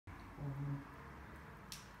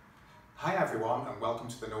Hi everyone and welcome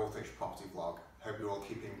to the Northwich property vlog. Hope you're all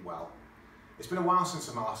keeping well. It's been a while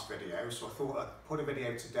since my last video, so I thought I'd put a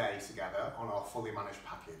video today together on our fully managed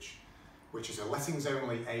package, which is a lettings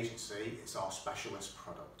only agency. It's our specialist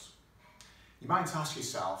product. You might ask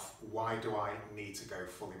yourself, why do I need to go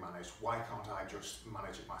fully managed? Why can't I just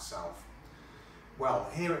manage it myself?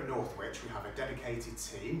 Well, here at Northwich we have a dedicated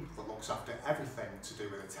team that looks after everything to do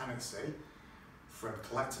with a tenancy, from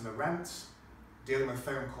collecting the rent, dealing with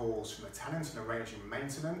phone calls from the tenant and arranging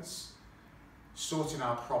maintenance, sorting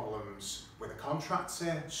out problems with a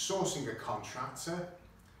contractor, sourcing a contractor.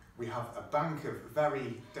 We have a bank of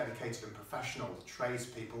very dedicated and professional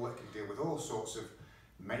tradespeople that can deal with all sorts of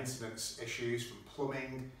maintenance issues, from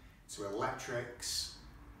plumbing to electrics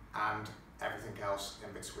and everything else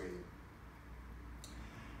in between.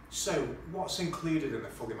 So what's included in the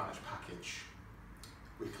fully managed package?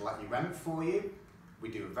 We collect your rent for you. We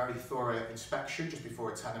do a very thorough inspection just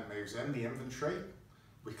before a tenant moves in, the inventory.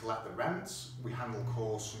 We collect the rent, we handle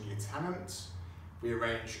calls from your tenant, we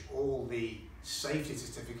arrange all the safety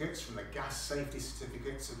certificates, from the gas safety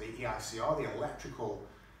certificate to the EICR, the electrical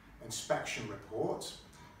inspection report.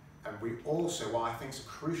 And we also, what I think is a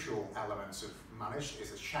crucial element of managed,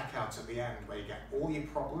 is a checkout at the end where you get all your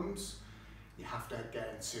problems. You have to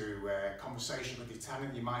get into a conversation with your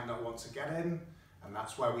tenant you might not want to get in, and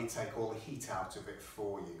that's where we take all the heat out of it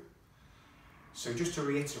for you. So just to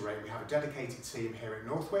reiterate, we have a dedicated team here at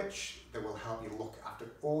Northwich that will help you look after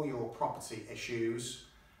all your property issues,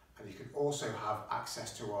 and you can also have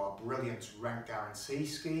access to our brilliant rent guarantee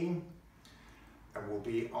scheme, and we'll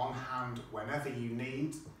be on hand whenever you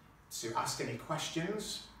need to ask any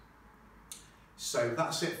questions. So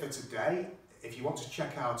that's it for today. If you want to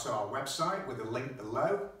check out our website with a link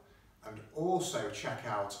below, and also check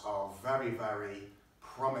out our very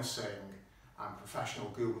promising and professional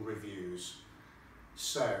Google reviews.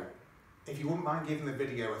 So if you wouldn't mind giving the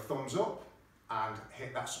video a thumbs up and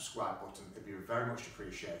hit that subscribe button, it'd be very much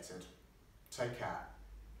appreciated. Take care.